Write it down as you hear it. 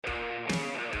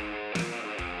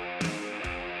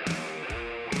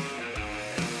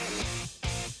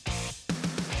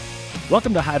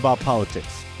Welcome to Highball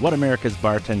Politics, what America's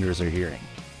bartenders are hearing.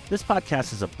 This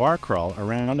podcast is a bar crawl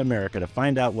around America to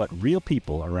find out what real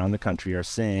people around the country are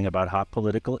saying about hot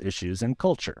political issues and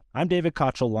culture. I'm David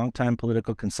Kochel, longtime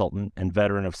political consultant and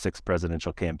veteran of 6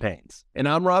 presidential campaigns. And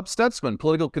I'm Rob Stutzman,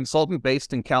 political consultant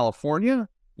based in California.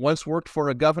 Once worked for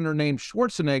a governor named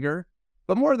Schwarzenegger.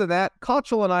 But more than that,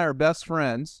 Kochel and I are best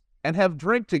friends and have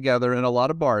drank together in a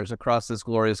lot of bars across this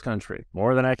glorious country.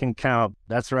 More than I can count.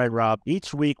 That's right, Rob.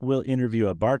 Each week, we'll interview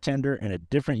a bartender in a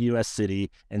different U.S. city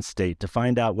and state to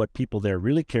find out what people there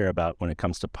really care about when it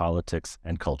comes to politics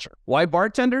and culture. Why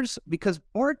bartenders? Because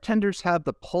bartenders have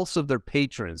the pulse of their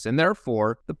patrons and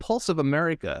therefore the pulse of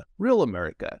America, real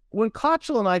America. When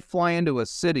Kochel and I fly into a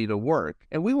city to work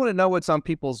and we want to know what's on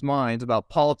people's minds about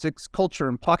politics, culture,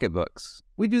 and pocketbooks,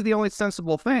 we do the only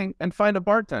sensible thing and find a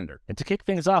bartender. And to kick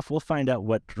things off, we'll find out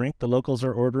what drink the locals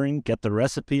are ordering, get the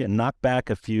recipe, and knock back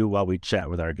a few while we chat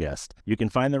with our guest. You can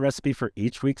find the recipe for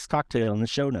each week's cocktail in the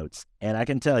show notes. And I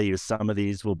can tell you, some of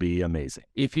these will be amazing.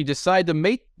 If you decide to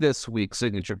make this week's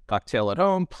signature cocktail at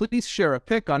home, please share a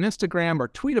pic on Instagram or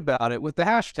tweet about it with the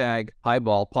hashtag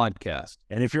HighballPodcast.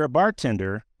 And if you're a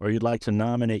bartender or you'd like to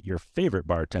nominate your favorite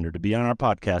bartender to be on our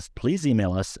podcast, please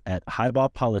email us at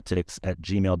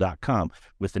highballpolitics@gmail.com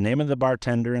with the name of the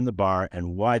bartender and the bar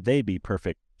and why they'd be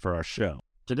perfect for our show.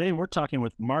 Today, we're talking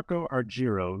with Marco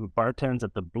Argiro, who bartends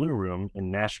at the Blue Room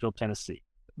in Nashville, Tennessee.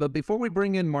 But before we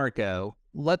bring in Marco,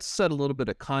 let's set a little bit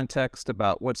of context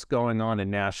about what's going on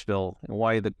in Nashville and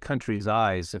why the country's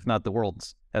eyes, if not the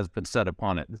world's, has been set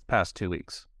upon it the past 2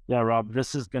 weeks. Yeah, Rob,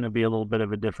 this is going to be a little bit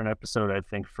of a different episode, I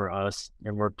think, for us.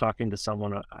 And we're talking to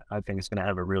someone I think is going to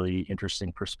have a really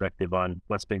interesting perspective on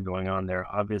what's been going on there.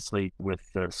 Obviously, with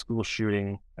the school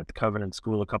shooting at the Covenant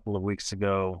School a couple of weeks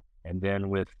ago, and then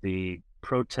with the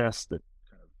protests that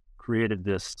created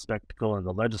this spectacle in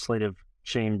the legislative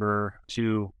chamber,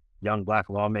 2 young black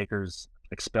lawmakers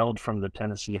expelled from the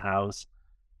Tennessee House,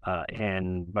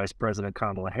 and Vice President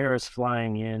Kamala Harris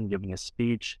flying in, giving a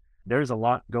speech. There's a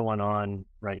lot going on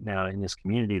right now in this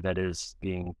community that is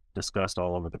being discussed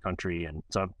all over the country. And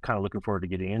so I'm kind of looking forward to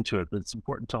getting into it. But it's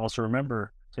important to also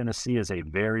remember Tennessee is a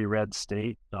very red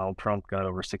state. Donald Trump got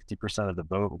over 60% of the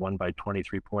vote, won by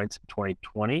 23 points in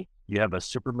 2020. You have a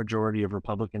supermajority of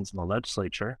Republicans in the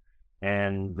legislature,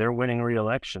 and they're winning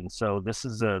re-election. So this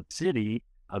is a city,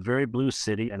 a very blue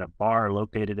city, and a bar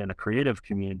located in a creative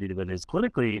community that is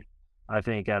politically, I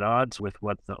think, at odds with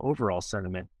what the overall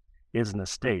sentiment is in the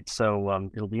state. So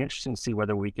it'll be interesting to see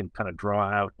whether we can kind of draw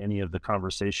out any of the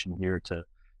conversation here to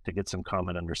get some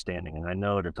common understanding. And I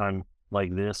know at a time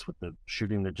like this, with the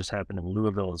shooting that just happened in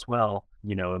Louisville as well,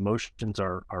 you know, emotions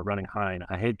are running high. And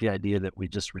I hate the idea that we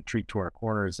just retreat to our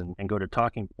corners and go to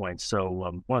talking points. So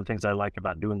one of the things I like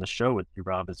about doing the show with you,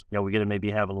 Rob, is, you know, we get to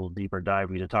maybe have a little deeper dive.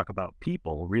 We get to talk about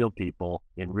people, real people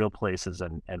in real places,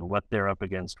 and what they're up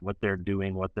against, what they're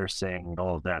doing, what they're saying, and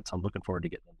all of that. So I'm looking forward to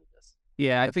getting into this.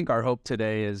 Yeah, I think our hope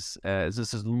today is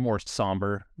this is more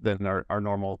somber than our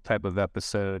normal type of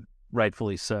episode,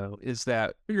 rightfully so, is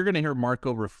that you're going to hear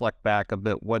Marco reflect back a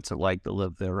bit what's it like to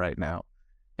live there right now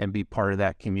and be part of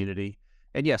that community.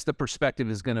 And yes, the perspective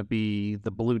is going to be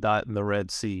the blue dot and the red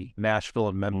sea, Nashville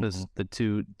and Memphis, the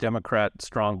 2 Democrat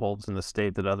strongholds in the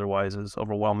state that otherwise is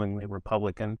overwhelmingly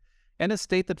Republican, and a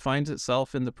state that finds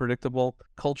itself in the predictable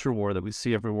culture war that we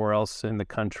see everywhere else in the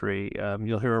country.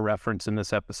 You'll hear a reference in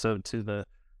this episode to the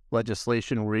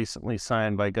legislation recently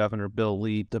signed by Governor Bill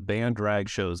Lee to ban drag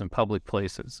shows in public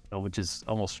places, which is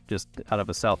almost just out of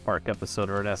a South Park episode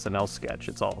or an SNL sketch.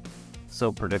 It's all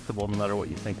so predictable no matter what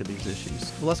you think of these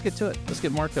issues. Well, let's get to it. Let's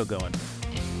get Marco going.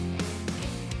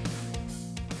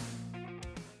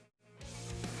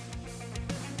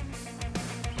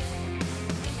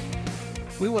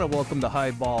 We want to welcome to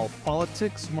Highball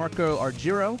Politics Marco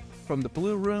Argiro from the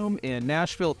Blue Room in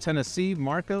Nashville, Tennessee.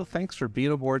 Marco, thanks for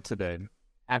being aboard today.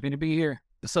 Happy to be here.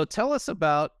 So tell us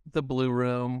about the Blue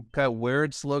Room, kind of where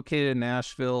it's located in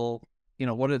Nashville, you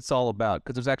know, what it's all about,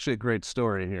 because there's actually a great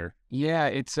story here. Yeah,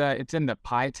 it's in the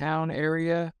Pie Town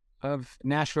area of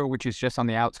Nashville, which is just on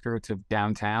the outskirts of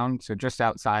downtown, so just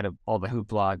outside of all the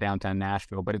hoopla downtown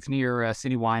Nashville. But it's near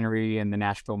City Winery and the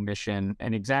Nashville Mission,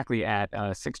 and exactly at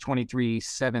 623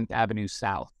 7th Avenue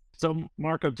South. So,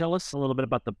 Marco, tell us a little bit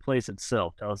about the place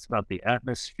itself. Tell us about the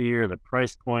atmosphere, the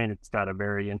price point. It's got a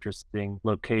very interesting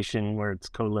location where it's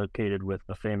co-located with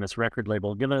a famous record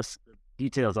label. Give us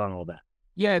details on all that.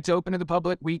 Yeah, it's open to the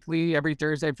public weekly, every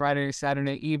Thursday, Friday,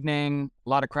 Saturday evening. A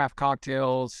lot of craft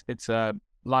cocktails. It's a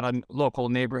lot of local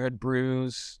neighborhood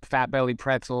brews, Fat Belly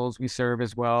pretzels we serve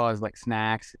as well as like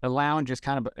snacks. The lounge is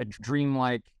kind of a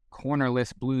dreamlike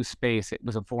cornerless blue space. It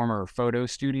was a former photo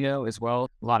studio as well.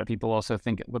 A lot of people also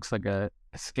think it looks like a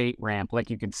skate ramp, like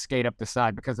you could skate up the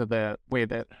side because of the way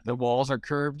that the walls are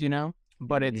curved,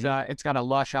 But it's got a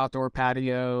lush outdoor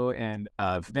patio and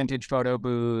a vintage photo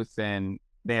booth, and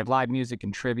they have live music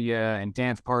and trivia and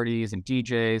dance parties and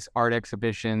DJs, art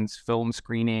exhibitions, film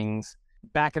screenings.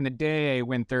 Back in the day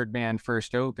when Third Man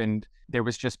first opened, there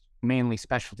was just mainly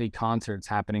specialty concerts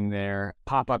happening there,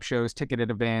 pop-up shows,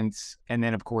 ticketed events, and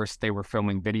then, of course, they were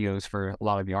filming videos for a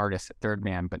lot of the artists at Third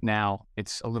Man. But now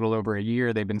it's a little over a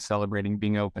year they've been celebrating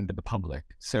being open to the public.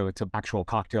 So it's an actual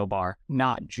cocktail bar,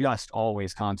 not just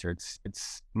always concerts.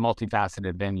 It's a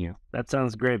multifaceted venue. That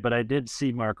sounds great, but I did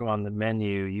see, Marco, on the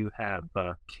menu, you have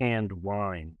canned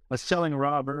wine. I was telling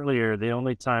Rob earlier, the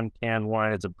only time canned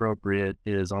wine is appropriate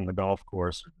is on the golf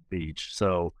course or the beach.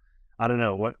 So I don't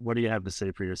know. What do you have to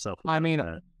say for yourself? I mean,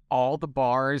 that? All the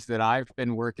bars that I've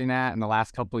been working at in the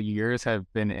last couple of years have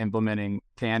been implementing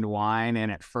canned wine.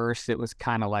 And at first it was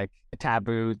kind of like a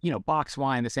taboo, box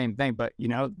wine, the same thing. But,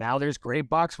 now there's great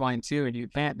box wine too, and you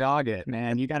can't dog it,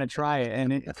 man. You got to try it.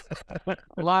 And it's a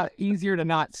lot easier to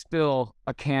not spill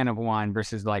a can of wine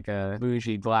versus like a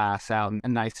bougie glass out in a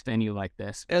nice venue like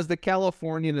this. As the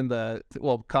Californian and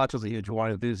Koch is a huge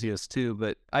wine enthusiast too,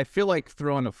 but I feel like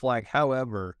throwing a flag.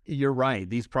 However, you're right.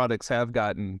 These products have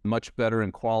gotten much better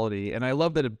in quality. And I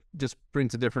love that it just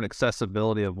brings a different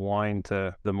accessibility of wine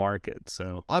to the market.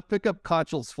 So I'll pick up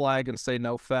Koch's flag and say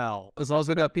no foul, as long as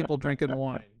we got people drinking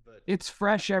wine. It's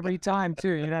fresh every time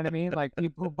too, you know what I mean? Like,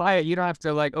 people buy it, you don't have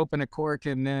to like open a cork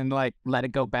and then like let it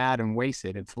go bad and waste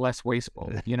it. It's less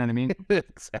wasteful, you know what I mean?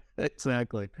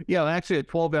 Exactly. Yeah, actually a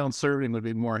 12-ounce serving would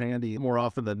be more handy more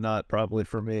often than not, probably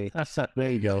for me.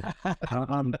 There you go.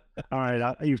 All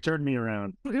right, you've turned me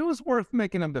around. It was worth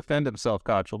making him defend himself,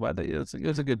 Kochel, by the way. It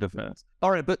was a good defense.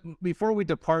 All right, but before we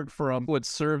depart from what's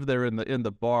served there in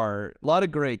the bar, a lot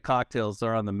of great cocktails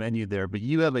are on the menu there, but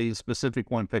you have a specific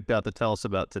one picked out to tell us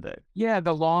about today. Yeah,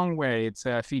 the Long Way. It's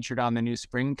featured on the new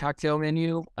spring cocktail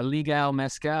menu. A Legal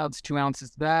Mezcal, it's 2 ounces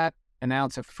of that, an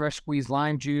ounce of fresh squeezed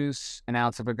lime juice, an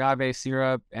ounce of agave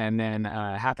syrup, and then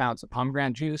a half ounce of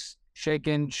pomegranate juice,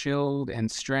 shaken, chilled,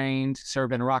 and strained,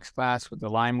 served in a rocks glass with the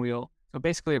lime wheel. So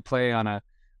basically a play on a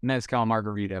mezcal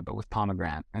margarita, but with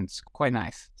pomegranate, and it's quite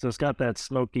nice. So it's got that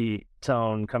smoky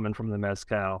tone coming from the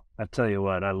mezcal. I tell you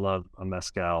what, I love a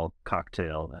mezcal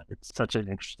cocktail. It's such an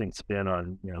interesting spin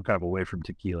on, kind of away from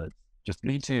tequila. Just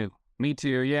Me too.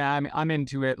 Yeah, I'm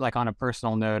into it. Like, on a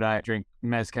personal note, I drink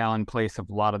mezcal in place of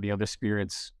a lot of the other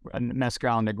spirits.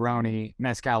 Mezcal Negroni,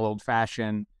 mezcal Old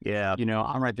Fashioned. Yeah.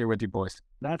 I'm right there with you, boys.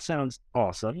 That sounds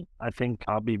awesome. I think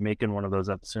I'll be making one of those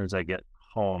up as soon as I get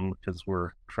home, because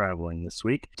we're traveling this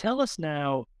week. Tell us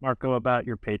now, Marco, about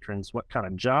your patrons, what kind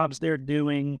of jobs they're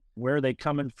doing, where are they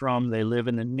coming from, they live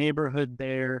in the neighborhood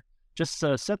there. Just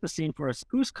set the scene for us.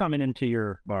 Who's coming into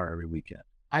your bar every weekend?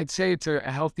 I'd say it's a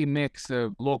healthy mix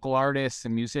of local artists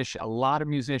and musicians, a lot of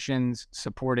musicians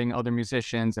supporting other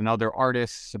musicians and other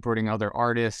artists supporting other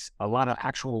artists, a lot of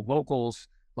actual locals,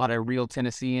 a lot of real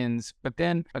Tennesseans, but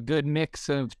then a good mix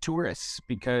of tourists,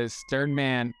 because Third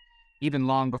Man, even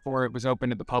long before it was open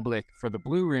to the public for the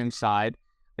Blue Room side,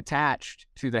 attached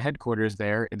to the headquarters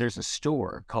there's a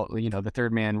store called, the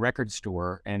Third Man Record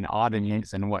Store and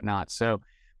oddities and whatnot. So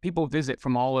people visit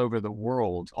from all over the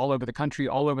world, all over the country,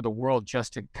 all over the world,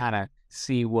 just to kind of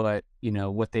see what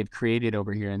they've created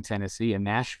over here in Tennessee and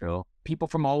Nashville. People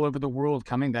from all over the world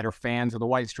coming that are fans of the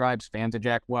White Stripes, fans of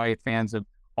Jack White, fans of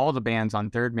all the bands on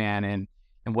Third Man and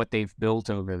what they've built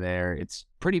over there. It's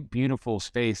pretty beautiful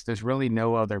space. There's really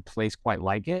no other place quite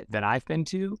like it that I've been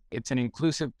to. It's an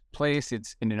inclusive place.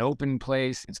 It's in an open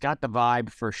place. It's got the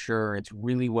vibe for sure. It's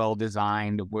really well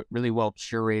designed, really well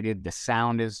curated. The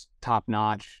sound is top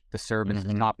notch. The service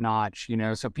is top notch,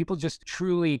 so people just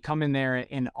truly come in there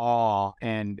in awe,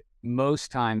 and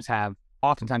oftentimes have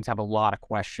a lot of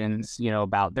questions,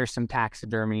 about, there's some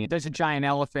taxidermy, there's a giant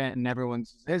elephant, and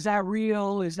everyone's, is that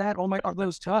real? Oh my, are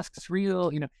those tusks real?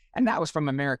 And that was from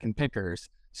American Pickers.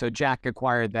 So Jack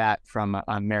acquired that from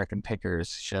American Pickers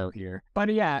show here.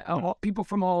 But yeah, people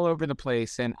from all over the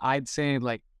place. And I'd say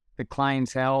like the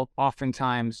clientele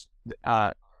oftentimes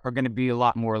are going to be a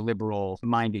lot more liberal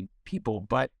minded people,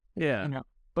 but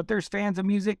but there's fans of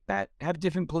music that have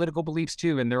different political beliefs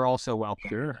too. And they're also welcome.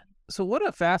 Sure. So what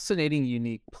a fascinating,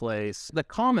 unique place. The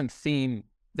common theme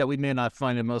that we may not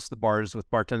find in most of the bars with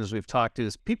bartenders we've talked to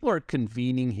is people are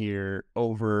convening here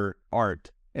over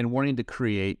art and wanting to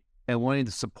create and wanting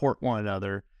to support one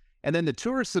another. And then the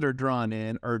tourists that are drawn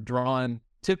in are drawn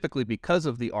typically because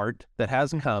of the art that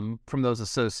has come from those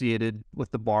associated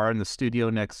with the bar and the studio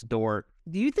next door.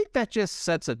 Do you think that just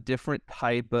sets a different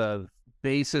type of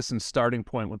basis and starting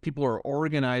point, when people are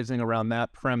organizing around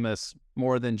that premise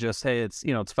more than just, hey, it's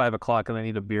 5 o'clock and I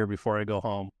need a beer before I go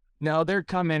home. No, they're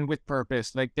coming with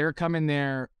purpose. Like, they're coming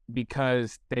there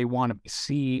because they want to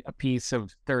see a piece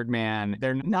of Third Man.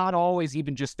 They're not always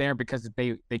even just there because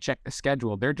they check the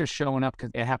schedule. They're just showing up because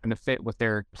it happened to fit with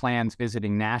their plans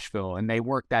visiting Nashville, and they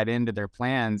work that into their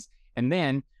plans. And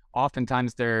then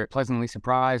oftentimes they're pleasantly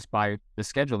surprised by the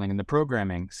scheduling and the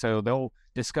programming. So they'll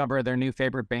discover their new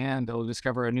favorite band, they'll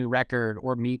discover a new record,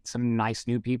 or meet some nice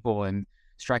new people and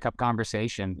strike up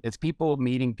conversation. It's people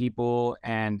meeting people,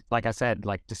 and like I said,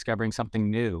 like discovering something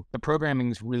new. The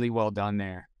programming is really well done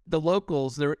there. The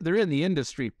locals, they're in the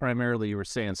industry primarily, you were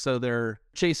saying, so they're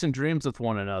chasing dreams with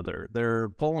one another. They're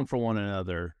pulling for one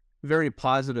another. Very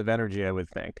positive energy, I would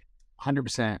think.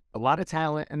 100%. A lot of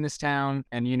talent in this town,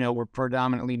 and we're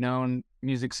predominantly known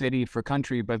Music City for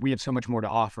country, but we have so much more to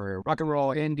offer. Rock and roll,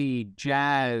 indie,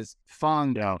 jazz,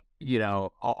 funk,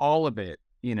 all of it.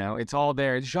 It's all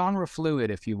there. It's genre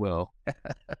fluid, if you will.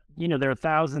 There are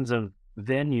thousands of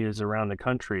venues around the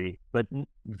country, but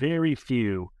very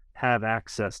few have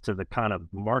access to the kind of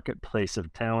marketplace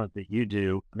of talent that you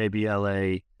do. Maybe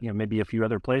LA, maybe a few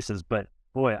other places, but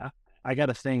boy, I got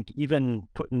to think, even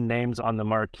putting names on the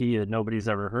marquee that nobody's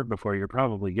ever heard before, you're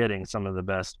probably getting some of the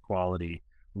best quality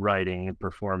writing and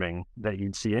performing that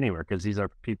you'd see anywhere, because these are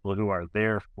people who are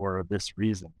there for this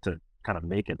reason, to kind of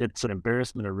make it. It's an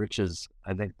embarrassment of riches,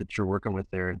 I think, that you're working with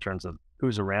there in terms of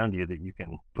who's around you that you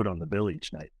can put on the bill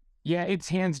each night. Yeah, it's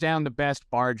hands down the best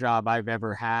bar job I've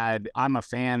ever had. I'm a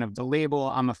fan of the label.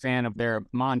 I'm a fan of their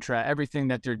mantra, everything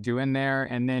that they're doing there.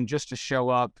 And then just to show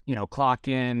up, clock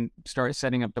in, start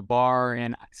setting up the bar.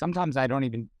 And sometimes I don't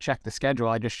even check the schedule.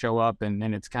 I just show up, and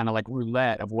then it's kind of like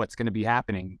roulette of what's going to be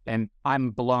happening. And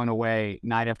I'm blown away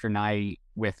night after night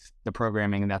with the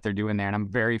programming that they're doing there. And I'm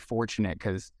very fortunate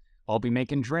because I'll be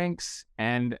making drinks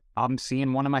and I'm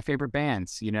seeing one of my favorite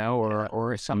bands,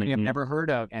 or somebody I've never heard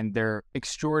of, and they're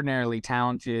extraordinarily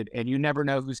talented, and you never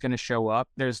know who's going to show up.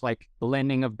 There's like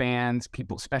blending of bands,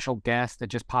 people, special guests that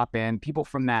just pop in, people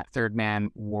from that Third Man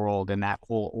world and that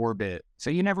whole orbit. So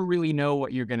you never really know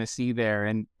what you're going to see there.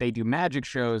 And they do magic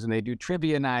shows, and they do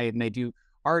trivia night, and they do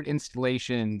art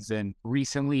installations, and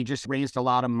recently just raised a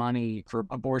lot of money for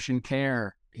abortion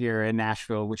care here in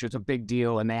Nashville, which was a big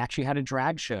deal. And they actually had a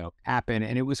drag show happen,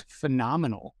 and it was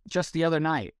phenomenal just the other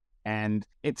night. And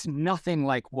it's nothing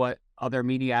like what other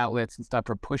media outlets and stuff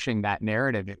are pushing that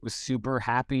narrative. It was super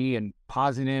happy and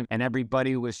positive, and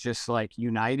everybody was just like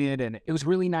united. And it was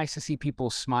really nice to see people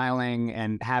smiling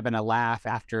and having a laugh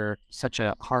after such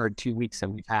a hard 2 weeks that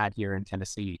we've had here in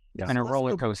Tennessee. Yeah. And a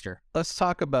roller coaster. Let's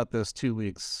talk about those 2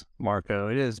 weeks, Marco.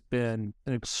 It has been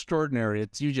an extraordinary,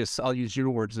 I'll use your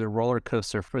words, the roller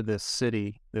coaster for this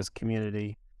city, this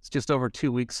community. It's just over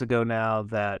 2 weeks ago now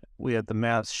that we had the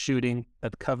mass shooting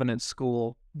at Covenant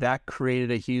School. That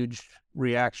created a huge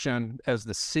reaction as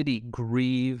the city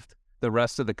grieved. The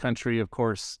rest of the country, of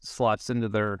course, slots into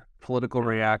their political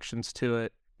reactions to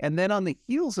it. And then on the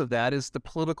heels of that is the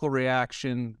political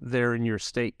reaction there in your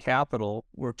state capital,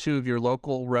 where two of your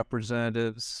local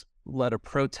representatives led a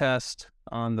protest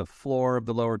on the floor of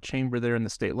the lower chamber there in the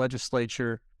state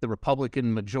legislature. The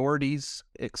Republican majorities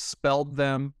expelled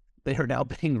them. They are now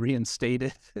being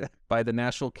reinstated by the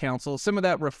National Council. Some of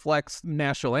that reflects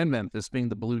Nashville and Memphis being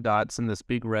the blue dots in this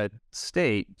big red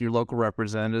state, your local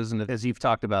representatives. And as you've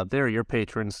talked about there, your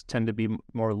patrons tend to be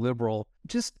more liberal.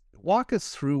 Just walk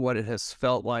us through what it has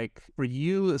felt like for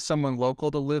you as someone local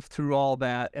to live through all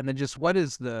that. And then just what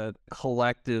is the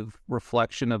collective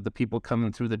reflection of the people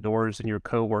coming through the doors and your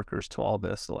coworkers to all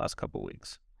this the last couple of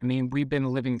weeks? I mean, we've been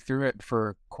living through it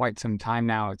for quite some time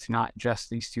now. It's not just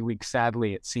these 2 weeks.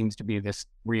 Sadly, it seems to be this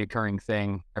reoccurring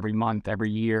thing every month, every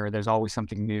year. There's always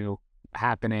something new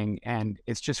happening. And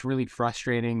it's just really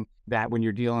frustrating that when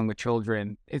you're dealing with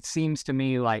children, it seems to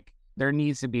me like there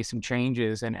needs to be some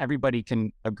changes, and everybody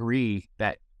can agree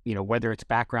that, whether it's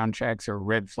background checks or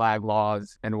red flag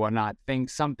laws and whatnot,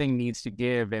 something needs to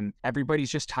give. And everybody's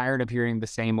just tired of hearing the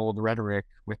same old rhetoric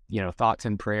with, thoughts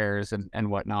and prayers and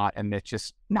whatnot. And it's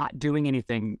just not doing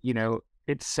anything.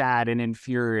 It's sad and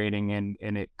infuriating,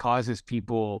 and it causes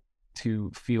people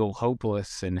to feel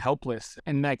hopeless and helpless,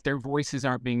 and like their voices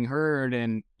aren't being heard.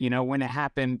 And, when it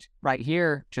happened right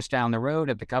here, just down the road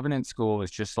at the Covenant School,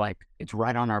 it's just like, it's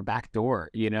right on our back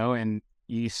door, and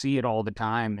you see it all the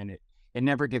time, and it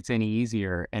never gets any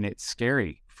easier, and it's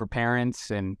scary for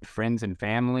parents and friends and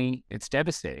family. It's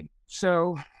devastating.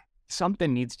 So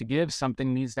something needs to give,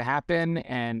 something needs to happen,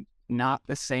 and not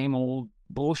the same old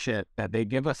bullshit that they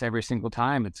give us every single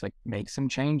time. It's like, make some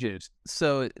changes.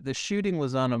 So the shooting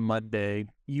was on a Monday.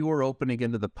 You were opening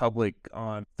into the public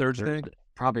on Thursday?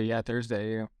 Probably, yeah,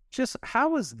 Thursday, yeah. Just how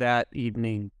was that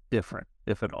evening different,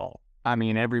 if at all? I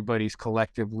mean, everybody's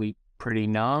collectively pretty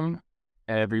numb.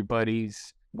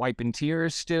 Everybody's wiping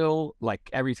tears still. Like,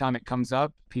 every time it comes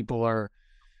up,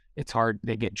 it's hard.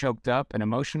 They get choked up and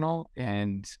emotional,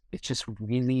 and it's just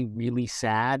really, really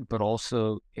sad, but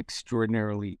also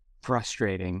extraordinarily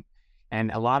frustrating.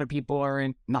 And a lot of people are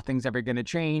in nothing's ever going to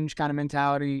change kind of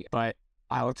mentality. But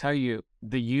I will tell you,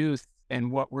 the youth and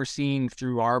what we're seeing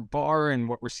through our bar and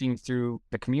what we're seeing through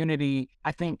the community,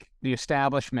 I think the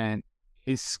establishment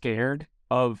is scared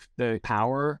of the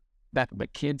power that the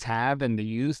kids have and the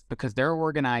youth, because they're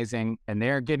organizing and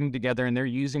they're getting together and they're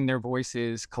using their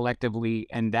voices collectively.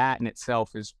 And that in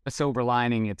itself is a silver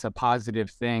lining. It's a positive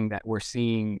thing that we're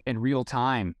seeing in real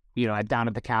time. You know, down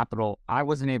at the Capitol, I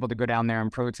wasn't able to go down there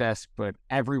and protest, but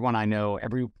everyone I know,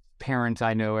 every parent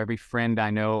I know, every friend I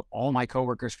know, all my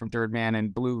coworkers from Third Man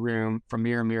and Blue Room, from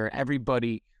Mirror Mirror,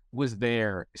 everybody was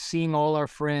there. Seeing all our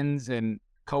friends and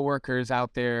coworkers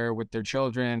out there with their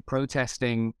children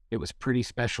protesting, it was pretty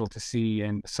special to see.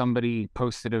 And somebody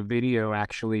posted a video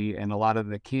actually, and a lot of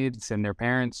the kids and their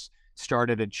parents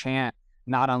started a chant,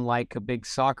 not unlike a big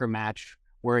soccer match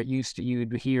where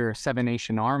you'd hear Seven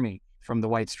Nation Army from the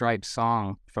White Stripes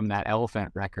song from that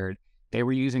Elephant record. They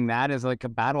were using that as like a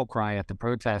battle cry at the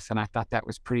protests, and I thought that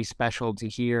was pretty special to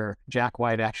hear. Jack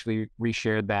White actually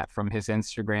reshared that from his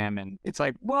Instagram, and it's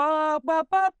like, wah, ba,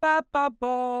 ba, ba, ba,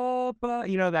 ba, ba,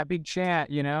 you know, that big chant,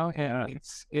 you know? And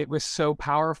it was so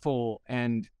powerful.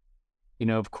 And, you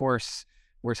know, of course,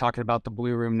 we're talking about the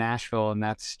Blue Room Nashville, and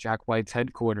that's Jack White's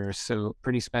headquarters, so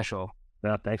pretty special.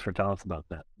 Yeah, thanks for telling us about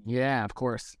that. Yeah, of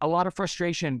course. A lot of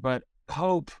frustration, but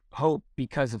hope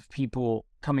because of people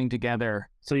coming together.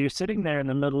 So you're sitting there in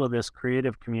the middle of this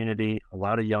creative community, a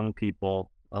lot of young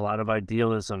people, a lot of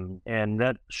idealism, and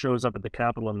that shows up at the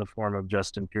Capitol in the form of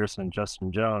Justin Pearson and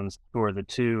Justin Jones, who are the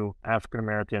two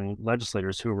African-American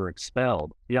legislators who were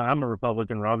expelled. Yeah, I'm a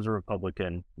Republican, Rob's a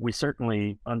Republican. We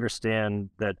certainly understand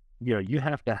that, you know, you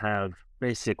have to have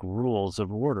basic rules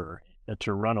of order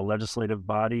to run a legislative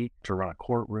body, to run a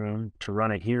courtroom, to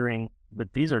run a hearing.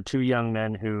 But these are two young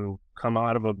men who come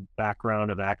out of a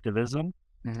background of activism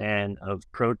and of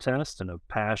protest and of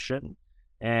passion.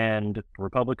 And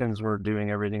Republicans were doing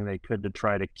everything they could to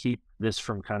try to keep this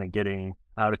from kind of getting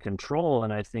out of control.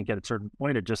 And I think at a certain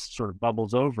point, it just sort of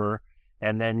bubbles over.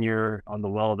 And then you're on the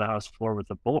well of the House floor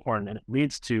with a bullhorn. And it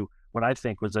leads to what I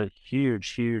think was a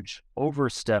huge, huge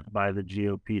overstep by the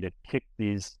GOP to kick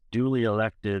these duly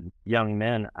elected young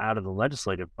men out of the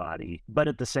legislative body. But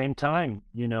at the same time,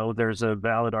 you know, there's a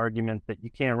valid argument that you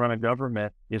can't run a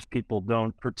government if people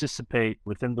don't participate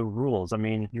within the rules. I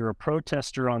mean, you're a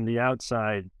protester on the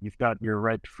outside, you've got your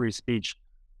right to free speech.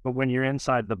 But when you're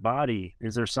inside the body,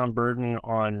 is there some burden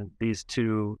on these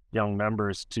two young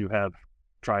members to have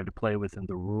tried to play within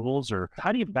the rules? Or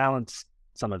how do you balance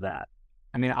some of that?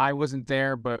 I mean, I wasn't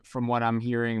there, but from what I'm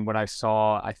hearing, what I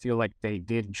saw, I feel like they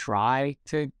did try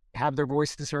to have their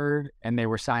voices heard, and they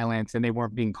were silenced and they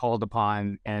weren't being called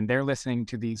upon. And they're listening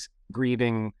to these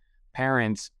grieving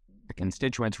parents, the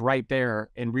constituents, right there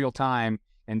in real time.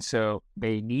 And so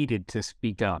they needed to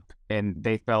speak up, and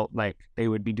they felt like they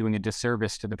would be doing a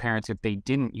disservice to the parents if they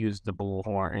didn't use the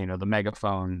bullhorn, you know, the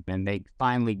megaphone. And they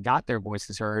finally got their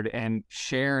voices heard and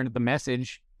shared the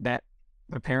message that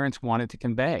the parents wanted to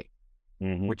convey.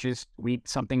 Which is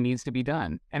something needs to be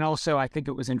done. And also, I think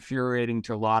it was infuriating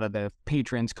to a lot of the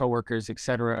patrons, coworkers, et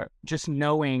cetera, just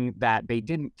knowing that they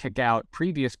didn't kick out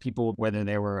previous people, whether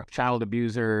they were child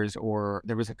abusers or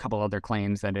there was a couple other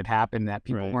claims that had happened that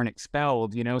people weren't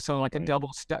expelled, you know, so like a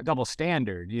double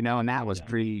standard, you know, and that was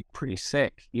pretty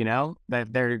sick, you know,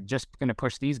 that they're just going to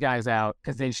push these guys out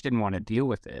because they just didn't want to deal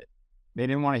with it. They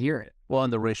didn't want to hear it. Well,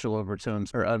 and the racial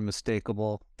overtones are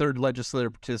unmistakable. Third legislator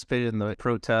participated in the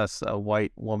protests, a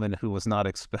white woman who was not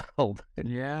expelled.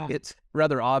 Yeah. It's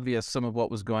rather obvious some of what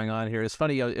was going on here. It's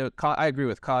funny, I agree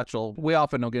with Kochel. We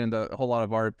often don't get into a whole lot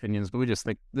of our opinions, but we just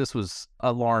think this was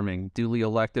alarming. Duly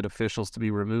elected officials to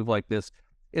be removed like this.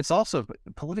 It's also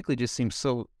politically just seems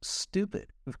so stupid.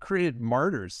 We've created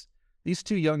martyrs. These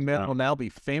two young men will now be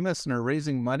famous and are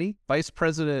raising money. Vice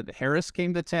President Harris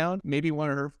came to town, maybe one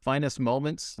of her finest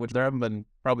moments, which there haven't been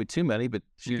probably too many, but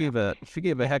she gave a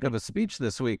heck of a speech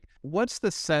this week. What's the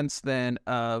sense then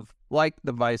of like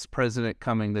the vice president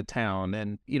coming to town,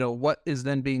 and, what is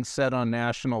then being said on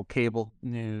national cable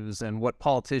news, and what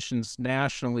politicians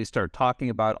nationally start talking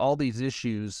about, all these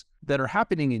issues that are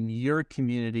happening in your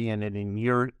community and in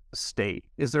your state.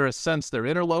 Is there a sense they're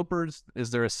interlopers?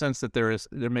 Is there a sense that they're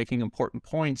making important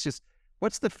points? Just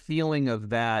what's the feeling of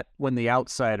that when the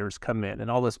outsiders come in and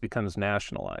all this becomes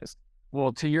nationalized?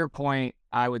 Well, to your point,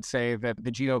 I would say that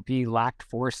the GOP lacked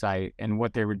foresight in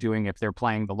what they were doing if they're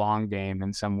playing the long game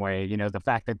in some way. The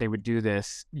fact that they would do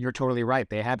this, you're totally right.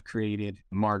 They have created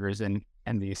martyrs and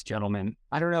these gentlemen.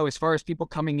 I don't know, as far as people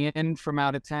coming in from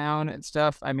out of town and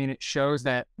stuff, I mean, it shows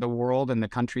that the world and the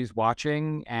country's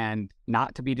watching, and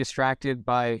not to be distracted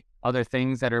by other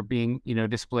things that are being,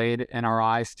 displayed in our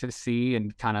eyes to see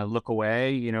and kind of look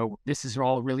away. This is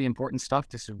all really important stuff.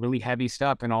 This is really heavy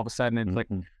stuff. And all of a sudden it's like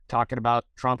talking about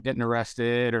Trump getting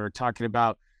arrested, or talking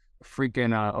about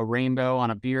freaking a rainbow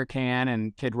on a beer can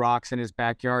and Kid Rock's in his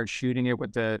backyard shooting it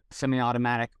with the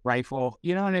semi-automatic rifle.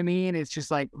 You know what I mean? It's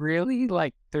just like, really?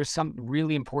 Like, there's some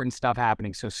really important stuff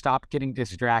happening. So stop getting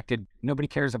distracted. Nobody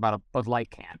cares about a Bud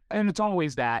Light can. And it's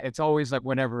always that. It's always like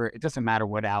whatever. It doesn't matter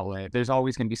what outlet. There's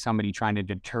always going to be somebody trying to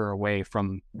deter away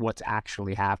from what's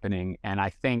actually happening. And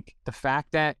I think the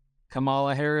fact that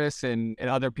Kamala Harris and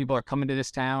other people are coming to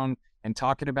this town and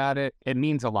talking about it, it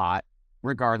means a lot,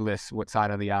 regardless what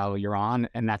side of the aisle you're on,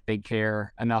 and that they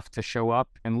care enough to show up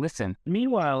and listen.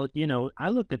 Meanwhile, I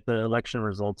looked at the election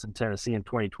results in Tennessee in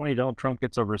 2020. Donald Trump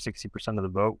gets over 60% of the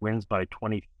vote, wins by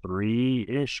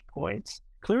 23-ish points.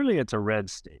 Clearly, it's a red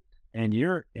state, and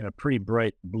you're in a pretty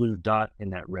bright blue dot in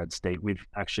that red state. We've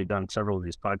actually done several of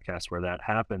these podcasts where that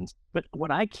happens. But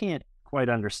what I can't quite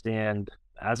understand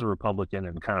as a Republican,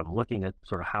 and kind of looking at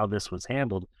sort of how this was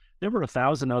handled, there were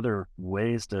 1,000 other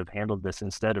ways to have handled this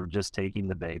instead of just taking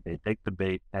the bait. They take the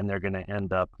bait, and they're going to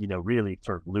end up, really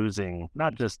sort of losing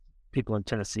not just people in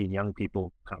Tennessee and young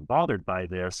people kind of bothered by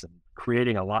this, and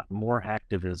creating a lot more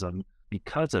activism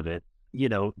because of it.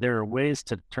 There are ways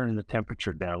to turn the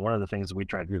temperature down. One of the things we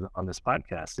try to do on this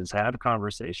podcast is have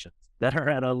conversations that are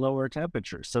at a lower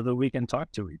temperature so that we can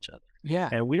talk to each other. Yeah.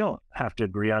 And we don't have to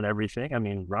agree on everything. I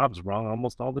mean, Rob's wrong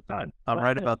almost all the time. I'm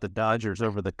right about the Dodgers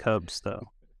over the Cubs, though.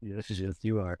 Yes,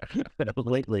 you are.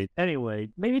 Lately. Anyway,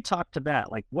 maybe talk to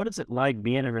that. Like, what is it like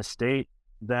being in a state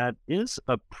that is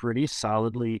a pretty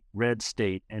solidly red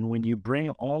state? And when you bring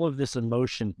all of this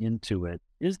emotion into it,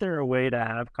 is there a way to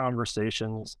have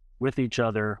conversations with each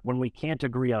other when we can't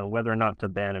agree on whether or not to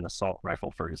ban an assault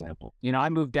rifle, for example? I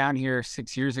moved down here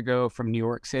 6 years ago from New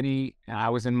York City, and I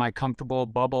was in my comfortable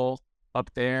bubble up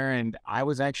there, and I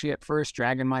was actually at first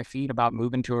dragging my feet about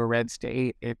moving to a red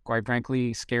state. It quite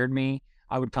frankly scared me.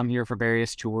 I would come here for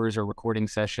various tours or recording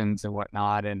sessions and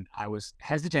whatnot, and I was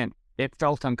hesitant. It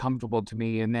felt uncomfortable to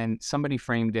me. And then somebody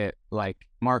framed it like,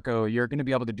 Marco, you're going to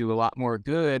be able to do a lot more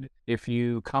good if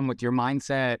you come with your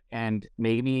mindset and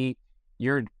maybe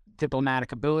your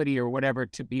diplomatic ability or whatever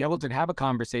to be able to have a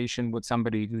conversation with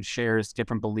somebody who shares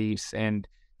different beliefs and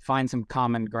find some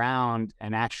common ground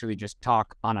and actually just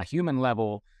talk on a human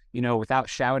level, without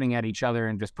shouting at each other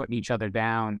and just putting each other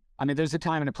down. I mean, there's a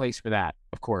time and a place for that,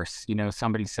 of course.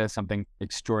 Somebody says something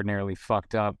extraordinarily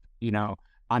fucked up,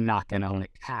 I'm not going to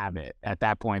have it at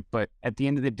that point. But at the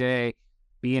end of the day,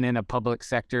 being in a public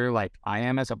sector like I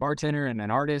am as a bartender and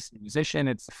an artist, musician,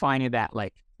 it's finding that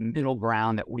middle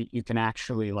ground that you can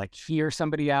actually hear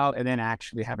somebody out and then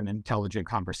actually have an intelligent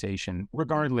conversation,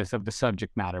 regardless of the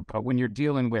subject matter. But when you're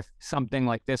dealing with something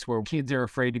like this, where kids are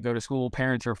afraid to go to school,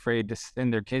 parents are afraid to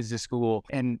send their kids to school,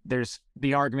 and there's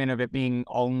the argument of it being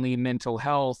only mental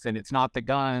health and it's not the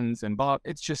guns and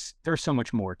it's just, there's so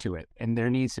much more to it, and there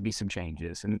needs to be some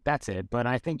changes, and that's it. But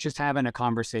I think just having a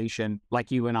conversation like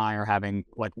you and I are having,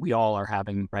 like we all are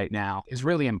having right now, is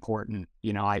really important.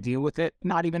 I deal with it,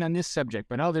 not even on this subject,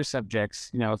 but other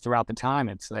subjects, throughout the time.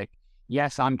 It's like,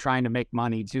 yes, I'm trying to make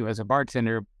money too as a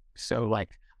bartender. So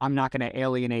I'm not going to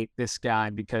alienate this guy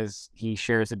because he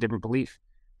shares a different belief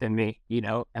than me,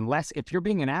 unless if you're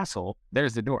being an asshole,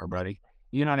 there's the door, buddy.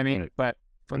 You know what I mean? Right. But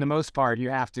for the most part, you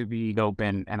have to be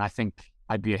open. And I think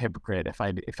I'd be a hypocrite if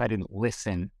I didn't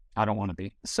listen. I don't want to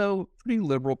be. So pretty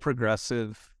liberal,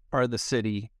 progressive part of the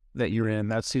city that you're in,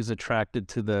 that's who's attracted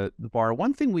to the bar.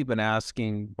 One thing we've been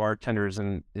asking bartenders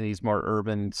in these more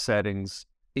urban settings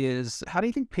is, how do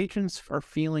you think patrons are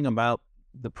feeling about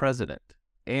the president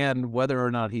and whether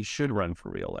or not he should run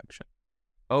for re-election?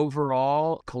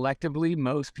 Overall, collectively,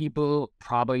 most people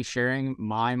probably sharing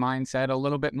my mindset a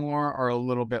little bit more, or a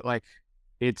little bit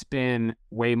it's been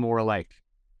way more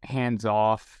hands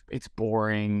off. It's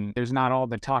boring. There's not all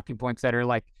the talking points that are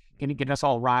going to get us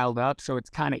all riled up. So it's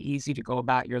kind of easy to go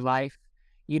about your life,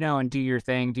 and do your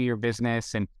thing, do your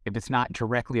business. And if it's not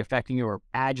directly affecting you or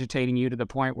agitating you to the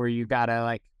point where you gotta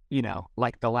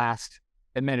like the last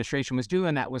administration was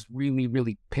doing, that was really,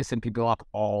 really pissing people off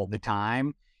all the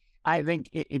time. I think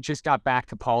it just got back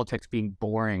to politics being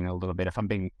boring a little bit, if I'm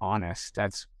being honest.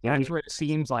 That's what it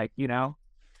seems like,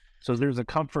 So there's a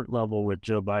comfort level with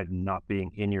Joe Biden not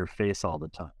being in your face all the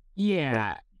time.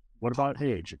 Yeah. What about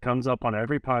age? It comes up on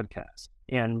every podcast.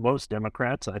 And most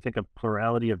Democrats, I think a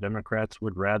plurality of Democrats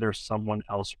would rather someone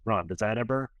else run. Does that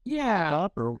ever come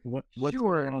up, or what's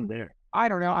going on there? I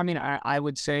don't know. I mean, I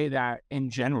would say that in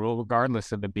general,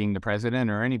 regardless of it being the president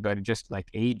or anybody, just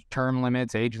like term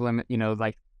limits, age limit,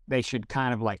 like they should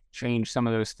kind of like change some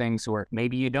of those things where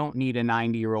maybe you don't need a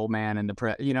 90-year-old man in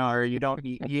the or you don't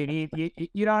need, you need,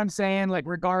 you know what I'm saying? Like,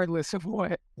 regardless of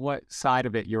what side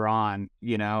of it you're on,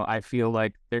 I feel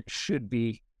like there should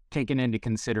be taken into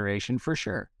consideration for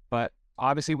sure. But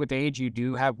obviously with age, you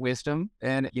do have wisdom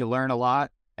and you learn a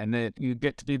lot, and then you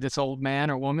get to be this old man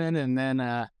or woman. And then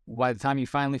by the time you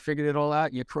finally figured it all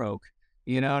out, you croak.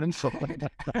 You know what I'm saying?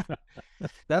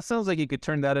 That sounds like you could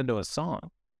turn that into a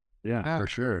song. Yeah, for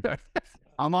sure.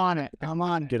 I'm on it.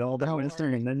 Get all that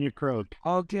wisdom and then you croak.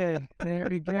 Okay, there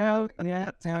we go.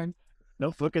 Yeah,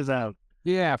 no fuck is out.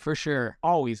 Yeah, for sure.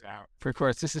 Always out. Of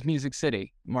course, this is Music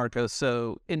City. Marco,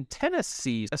 so in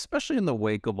Tennessee, especially in the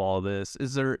wake of all this,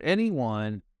 is there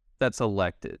anyone that's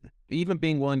elected, even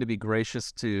being willing to be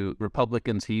gracious to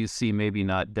Republicans who you see maybe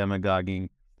not demagoguing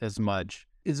as much?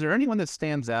 Is there anyone that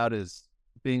stands out as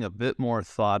being a bit more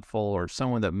thoughtful, or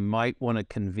someone that might want to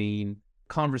convene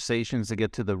conversations to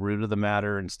get to the root of the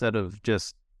matter instead of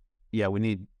just, we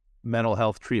need mental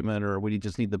health treatment, or we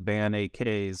just need to ban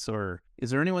AKs? Or is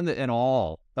there anyone that in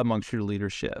all amongst your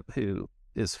leadership who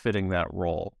is fitting that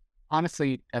role?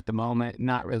 Honestly, at the moment,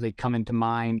 not really coming to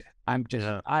mind.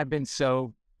 I've been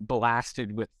so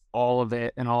blasted with all of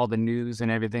it and all the news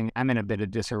and everything. I'm in a bit of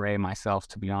disarray myself,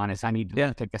 to be honest. I need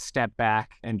to take a step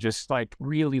back and just like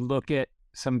really look at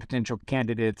some potential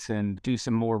candidates and do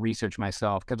some more research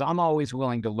myself, because I'm always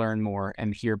willing to learn more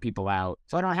and hear people out.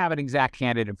 So I don't have an exact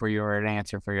candidate for you or an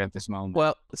answer for you at this moment.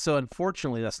 Well, so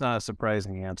unfortunately, that's not a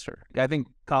surprising answer. I think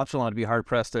cops will not be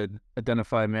hard-pressed to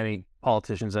identify many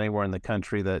politicians anywhere in the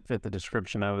country that fit the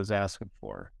description I was asking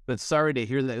for. But sorry to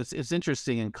hear that. It's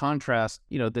interesting in contrast,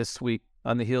 this week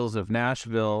on the heels of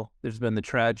Nashville, there's been the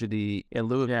tragedy in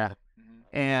Louisville. Yeah.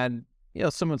 And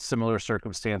somewhat similar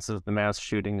circumstances, the mass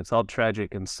shooting. It's all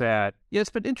tragic and sad. Yeah, it's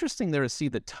been interesting there to see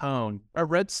the tone. A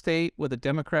red state with a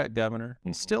Democrat governor,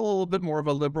 still a little bit more of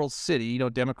a liberal city.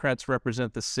 Democrats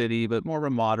represent the city, but more of a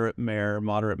moderate mayor,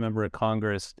 moderate member of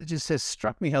Congress. It just has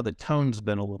struck me how the tone's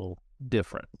been a little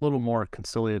different, a little more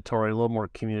conciliatory, a little more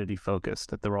community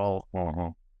focused, that they're all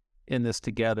in this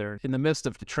together. In the midst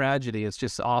of the tragedy, it's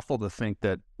just awful to think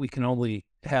that we can only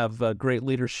have great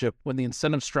leadership when the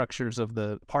incentive structures of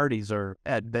the parties are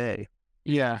at bay.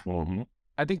 Yeah.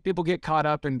 I think people get caught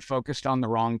up and focused on the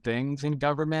wrong things in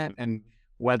government, and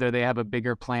whether they have a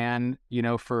bigger plan,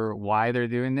 for why they're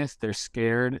doing this. They're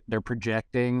scared. They're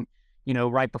projecting.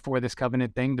 Right before this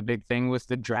covenant thing, the big thing was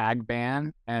the drag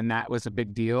ban, and that was a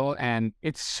big deal. And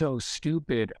it's so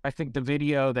stupid. I think the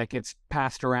video that gets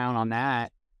passed around on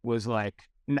that was like,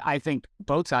 I think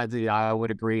both sides of the aisle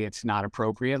would agree it's not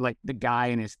appropriate. Like the guy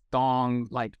in his thong,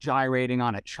 like gyrating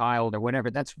on a child or whatever,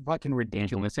 that's fucking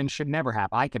ridiculous and should never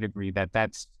happen. I could agree that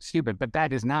that's stupid, but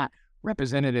that is not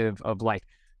representative of like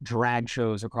drag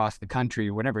shows across the country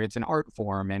or whatever. It's an art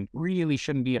form and really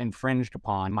shouldn't be infringed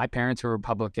upon. My parents are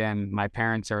Republican. My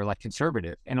parents are like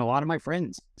conservative, and a lot of my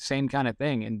friends, same kind of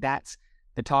thing. And that's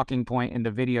the talking point in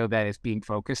the video that is being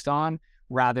focused on,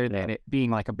 rather than it being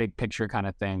like a big picture kind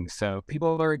of thing. So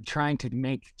people are trying to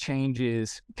make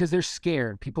changes because they're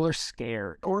scared. People are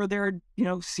scared, or they're,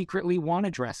 secretly want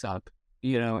to dress up,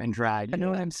 and drag. You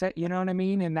know what I'm saying? You know what I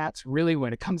mean? And that's really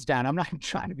what it comes down. I'm not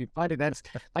trying to be funny. That's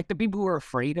like the people who are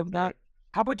afraid of that.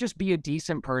 How about just be a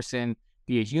decent person,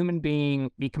 be a human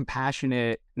being, be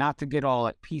compassionate, not to get all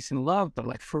at peace and love, but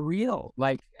like for real.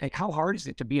 Like how hard is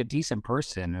it to be a decent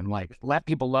person and like let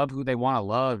people love who they want to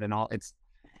love and all? It's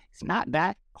not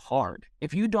that hard.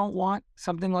 If you don't want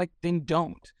something, then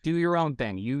don't. Do your own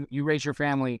thing. You raise your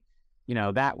family,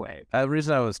 that way. The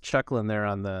reason I was chuckling there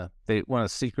on they want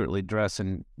to secretly dress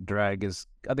and drag is,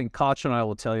 I think Koch and I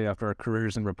will tell you after our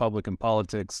careers in Republican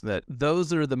politics that those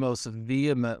that are the most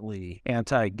vehemently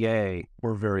anti-gay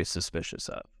we're very suspicious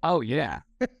of. Oh, yeah.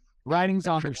 Writings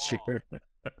on the wall.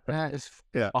 That is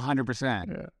 100%.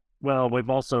 Yeah. Well, we've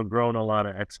also grown a lot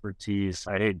of expertise.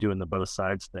 I hate doing the both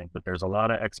sides thing, but there's a lot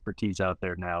of expertise out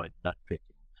there now in nut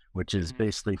picking, which is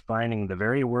basically finding the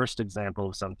very worst example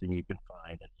of something you can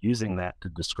find and using that to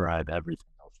describe everything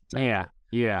else Yeah.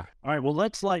 Yeah. All right, well,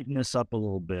 let's lighten this up a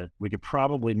little bit. We could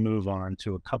probably move on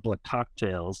to a couple of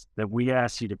cocktails that we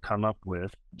asked you to come up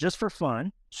with just for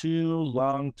fun. Two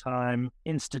longtime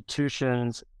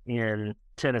institutions in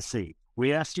Tennessee.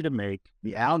 We asked you to make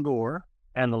the Al Gore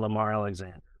and the Lamar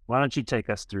Alexander. Why don't you take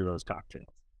us through those cocktails?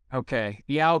 Okay.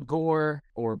 The Al Gore,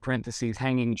 or parentheses,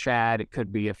 hanging Chad. It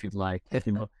could be if you'd like.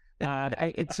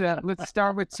 Let's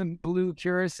start with some blue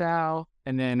curacao,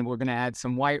 and then we're going to add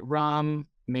some white rum,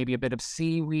 maybe a bit of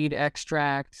seaweed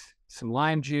extract, some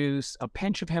lime juice, a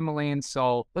pinch of Himalayan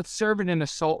salt. Let's serve it in a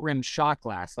salt-rimmed shot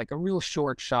glass, like a real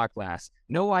short shot glass.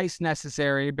 No ice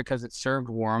necessary because it's served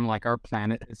warm, like our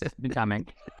planet is becoming.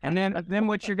 And then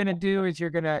what you're gonna do is you're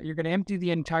gonna empty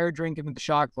the entire drink into the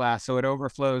shot glass so it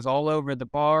overflows all over the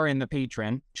bar and the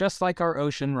patron, just like our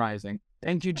ocean rising.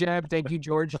 Thank you, Jeb. Thank you,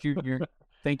 George Jr.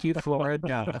 Thank you,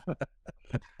 Florida.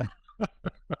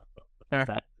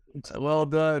 Well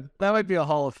done. That might be a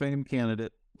Hall of Fame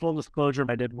candidate. Full disclosure,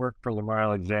 I did work for Lamar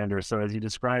Alexander, so as you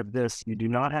describe this, you do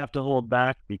not have to hold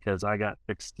back because I got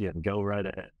thick skin. Go right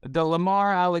ahead. The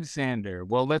Lamar Alexander.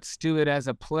 Well, let's do it as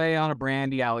a play on a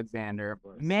brandy Alexander.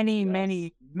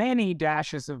 Many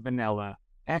dashes of vanilla,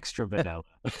 extra vanilla.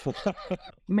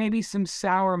 Maybe some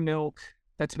sour milk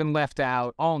that's been left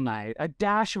out all night. A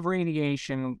dash of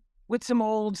radiation with some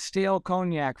old stale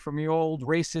cognac from your old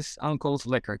racist uncle's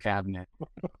liquor cabinet.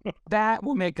 That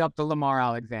will make up the Lamar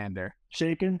Alexander.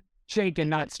 Shaken? Shaken,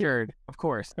 not stirred, of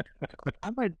course.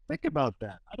 I might think about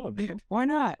that. I don't know. Why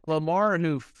not? Lamar,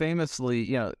 who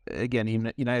famously,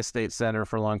 again, United States Senator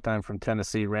for a long time from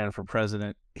Tennessee, ran for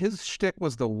president. His shtick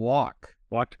was the walk.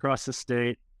 Walked across the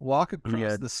state. Walk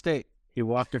across the state. He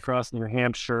walked across New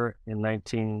Hampshire in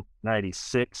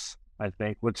 1996, I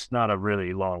think, which is not a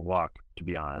really long walk, to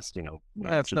be honest.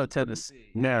 That's no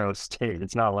Tennessee. Narrow state.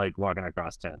 It's not like walking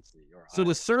across Tennessee. So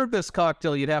to serve this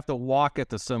cocktail, you'd have to walk it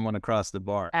to someone across the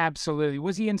bar. Absolutely.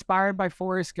 Was he inspired by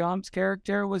Forrest Gump's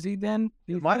character? Was he then?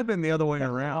 It might have been the other way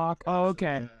around. Oh,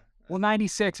 okay. Well,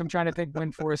 96, I'm trying to think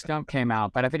when Forrest Gump came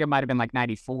out, but I think it might have been like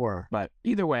 94. But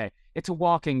either way, it's a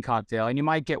walking cocktail, and you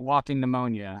might get walking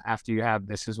pneumonia after you have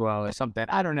this as well or something.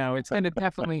 I don't know. It's going to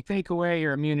definitely take away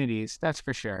your immunities. That's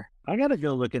for sure. I got to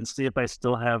go look and see if I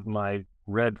still have my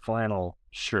red flannel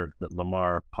shirt that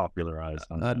Lamar popularized.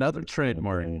 Another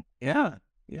trademark. Yeah.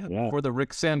 For the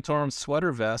Rick Santorum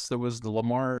sweater vest, there was the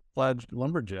Lamar flag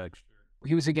lumberjack shirt.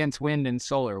 He was against wind and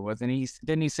solar, wasn't he?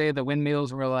 Didn't he say the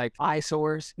windmills were like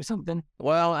eyesores or something?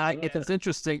 Well, it's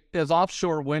interesting. As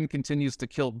offshore wind continues to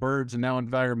kill birds and now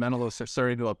environmentalists are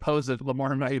starting to oppose it,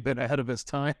 Lamar may have been ahead of his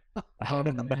time.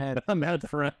 I'm ahead,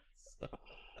 friend.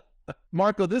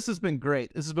 Marco, this has been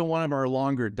great. This has been one of our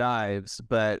longer dives,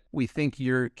 but we think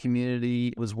your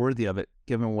community was worthy of it,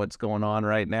 given what's going on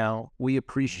right now. We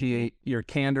appreciate your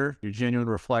candor, your genuine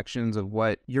reflections of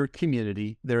what your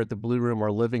community there at the Blue Room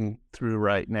are living through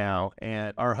right now.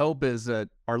 And our hope is that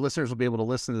our listeners will be able to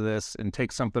listen to this and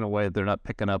take something away that they're not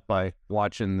picking up by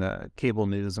watching the cable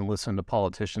news and listening to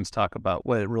politicians talk about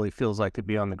what it really feels like to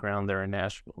be on the ground there in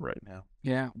Nashville right now.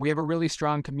 Yeah, we have a really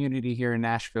strong community here in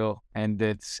Nashville, and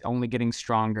it's only getting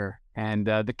stronger. And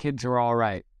the kids are all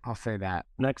right. I'll say that.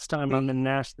 Next time I'm in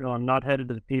Nashville, I'm not headed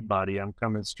to the Peabody. I'm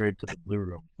coming straight to the Blue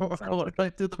Room.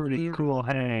 Pretty cool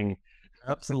hang.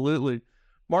 Absolutely.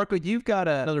 Marco, you've got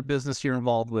another business you're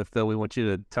involved with, though, we want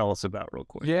you to tell us about real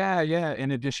quick. Yeah.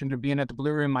 In addition to being at the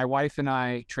Blue Room, my wife and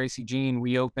I, Tracy Jean,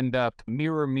 we opened up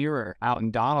Mirror out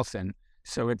in Donaldson.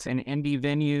 So it's an indie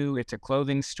venue. It's a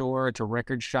clothing store. It's a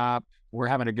record shop. We're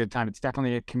having a good time. It's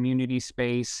definitely a community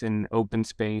space, an open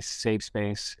space, safe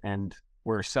space. And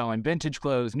we're selling vintage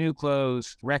clothes, new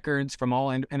clothes, records from all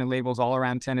independent labels all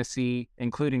around Tennessee,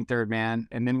 including Third Man.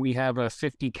 And then we have a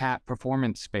 50-cap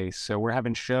performance space. So we're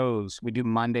having shows. We do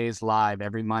Mondays live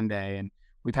every Monday. And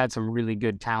we've had some really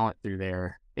good talent through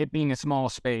there. It being a small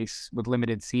space with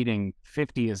limited seating,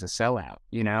 50 is a sellout,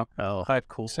 Oh,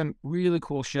 cool. Some really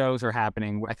cool shows are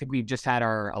happening. I think we just had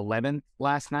our 11th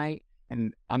last night.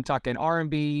 And I'm talking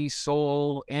R&B,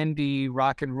 soul, indie,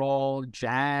 rock and roll,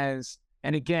 jazz.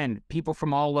 And again, people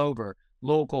from all over,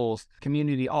 locals,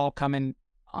 community, all coming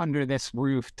under this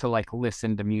roof to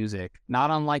listen to music. Not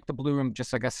unlike the Blue Room,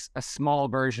 just like a small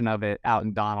version of it out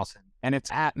in Donaldson. And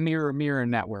it's at Mirror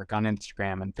Network on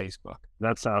Instagram and Facebook.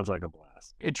 That sounds like a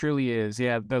blast. It truly is.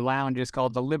 Yeah, the lounge is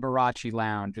called the Liberace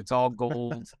Lounge. It's all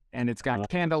gold and it's got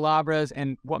candelabras.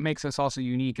 And what makes us also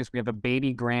unique is we have a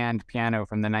baby grand piano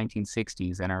from the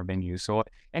 1960s in our venue. So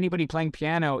anybody playing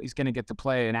piano is going to get to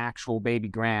play an actual baby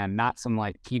grand, not some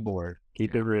keyboard.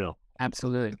 Keep it real.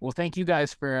 Absolutely. Well, thank you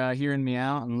guys for hearing me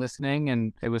out and listening.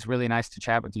 And it was really nice to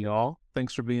chat with you all.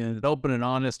 Thanks for being open and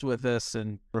honest with us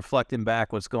and reflecting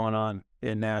back what's going on.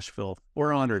 in Nashville.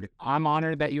 We're honored. I'm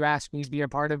honored that you asked me to be a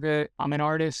part of it. I'm an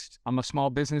artist. I'm a small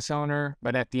business owner.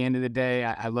 But at the end of the day,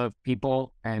 I love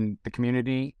people and the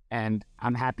community. And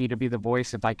I'm happy to be the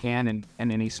voice if I can in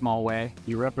any small way.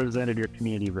 You represented your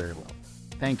community very well.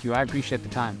 Thank you. I appreciate the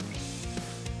time.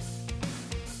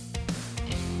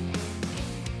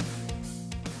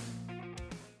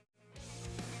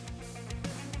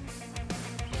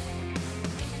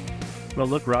 Well,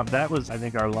 look, Rob, that was, I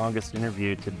think, our longest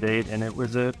interview to date, and it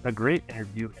was a great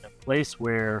interview in a place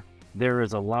where there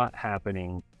is a lot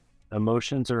happening.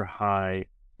 Emotions are high.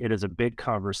 It is a big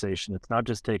conversation. It's not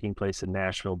just taking place in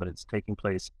Nashville, but it's taking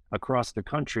place across the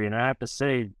country. And I have to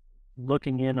say,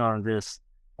 looking in on this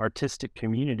artistic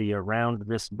community around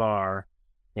this bar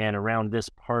and around this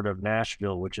part of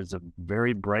Nashville, which is a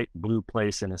very bright blue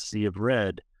place in a sea of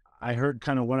red, I heard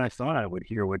kind of what I thought I would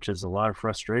hear, which is a lot of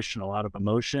frustration, a lot of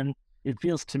emotion. It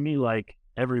feels to me like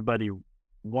everybody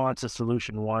wants a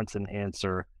solution, wants an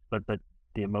answer, but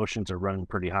the emotions are running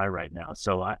pretty high right now.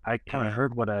 So I kind of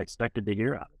heard what I expected to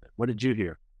hear out of it. What did you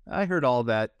hear? I heard all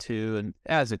that too, and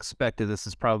as expected, this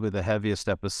is probably the heaviest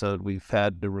episode we've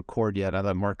had to record yet. I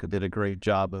thought Marco did a great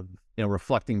job of,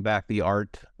 reflecting back the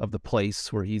art of the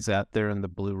place where he's at there in the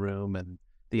Blue Room and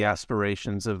the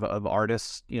aspirations of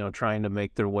artists, trying to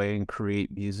make their way and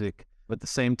create music. But at the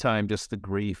same time, just the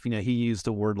grief. He used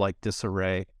a word like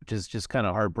disarray, which is just kind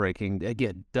of heartbreaking.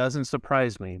 Again, doesn't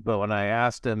surprise me. But when I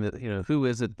asked him, who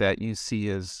is it that you see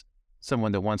as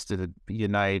someone that wants to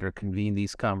unite or convene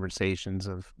these conversations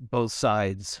of both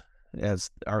sides,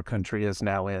 as our country is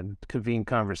now in, convene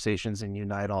conversations and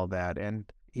unite all that,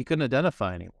 and he couldn't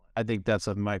identify anyone. I think that's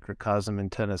a microcosm in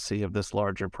Tennessee of this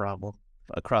larger problem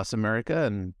across America.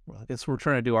 And I guess we're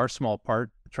trying to do our small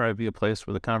part, try to be a place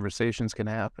where the conversations can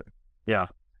happen. Yeah,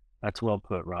 that's well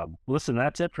put, Rob. Listen,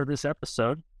 that's it for this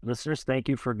episode. Listeners, thank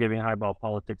you for giving Highball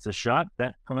Politics a shot.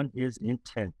 That pun is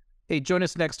intent. Hey, join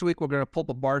us next week. We're going to pull up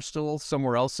a bar stool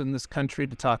somewhere else in this country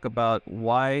to talk about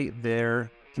why their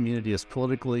community is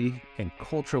politically and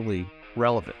culturally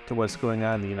relevant to what's going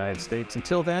on in the United States.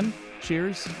 Until then,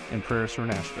 cheers and prayers for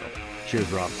Nashville.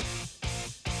 Cheers, Rob.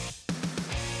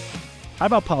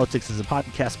 Highball Politics is a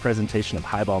podcast presentation of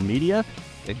Highball Media.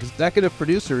 Executive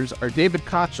producers are David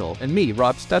Kochel and me,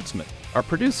 Rob Stutzman. Our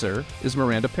producer is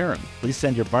Miranda Perrin. Please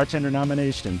send your bartender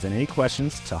nominations and any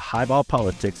questions to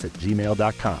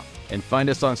highballpolitics@gmail.com. And find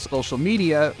us on social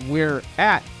media. We're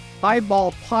at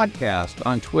Highball Podcast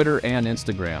on Twitter and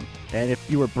Instagram. And if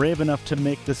you were brave enough to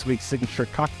make this week's signature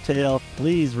cocktail,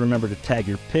 please remember to tag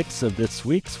your pics of this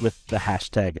week's with the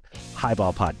hashtag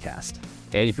Highball Podcast.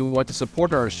 And if you want to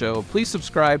support our show, please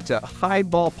subscribe to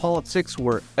Highball Politics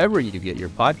wherever you get your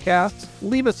podcasts.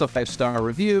 Leave us a 5-star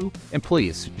review, and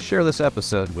please share this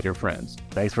episode with your friends.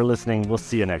 Thanks for listening. We'll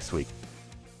see you next week.